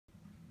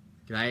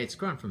G'day, it's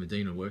Grant from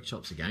Adina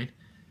Workshops again.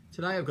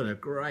 Today I've got a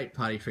great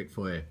party trick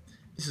for you.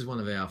 This is one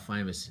of our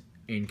famous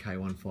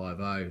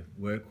NK150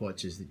 work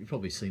watches that you've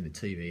probably seen the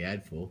TV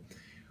ad for.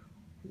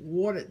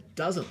 What it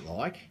doesn't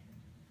like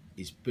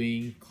is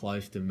being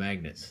close to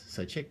magnets.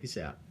 So check this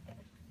out.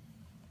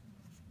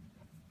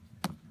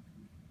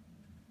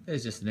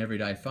 There's just an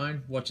everyday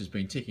phone. Watch has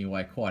been ticking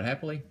away quite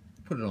happily.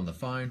 Put it on the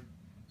phone,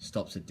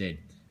 stops it dead.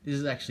 This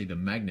is actually the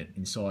magnet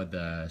inside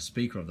the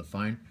speaker of the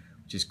phone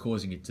which is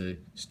causing it to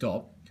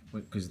stop,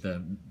 because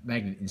the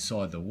magnet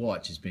inside the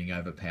watch is being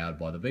overpowered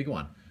by the big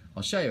one.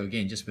 I'll show you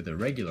again just with a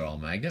regular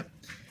old magnet.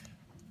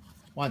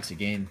 Once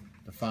again,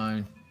 the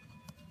phone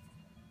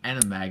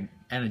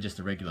and just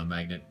a regular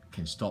magnet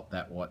can stop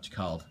that watch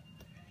cold.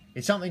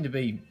 It's something to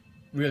be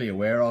really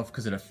aware of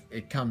because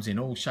it comes in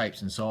all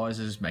shapes and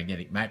sizes,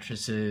 magnetic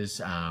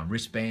mattresses,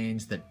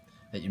 wristbands that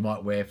you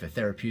might wear for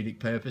therapeutic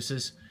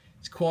purposes.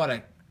 It's quite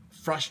a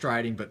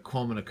frustrating but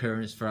common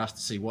occurrence for us to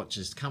see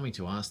watches coming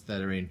to us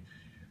that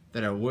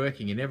are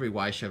working in every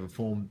way, shape or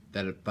form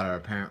but are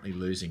apparently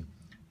losing.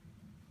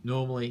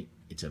 Normally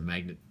it's a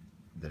magnet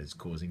that is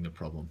causing the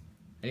problem.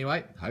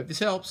 Anyway, hope this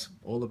helps.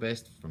 All the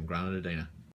best from Grant and Adina.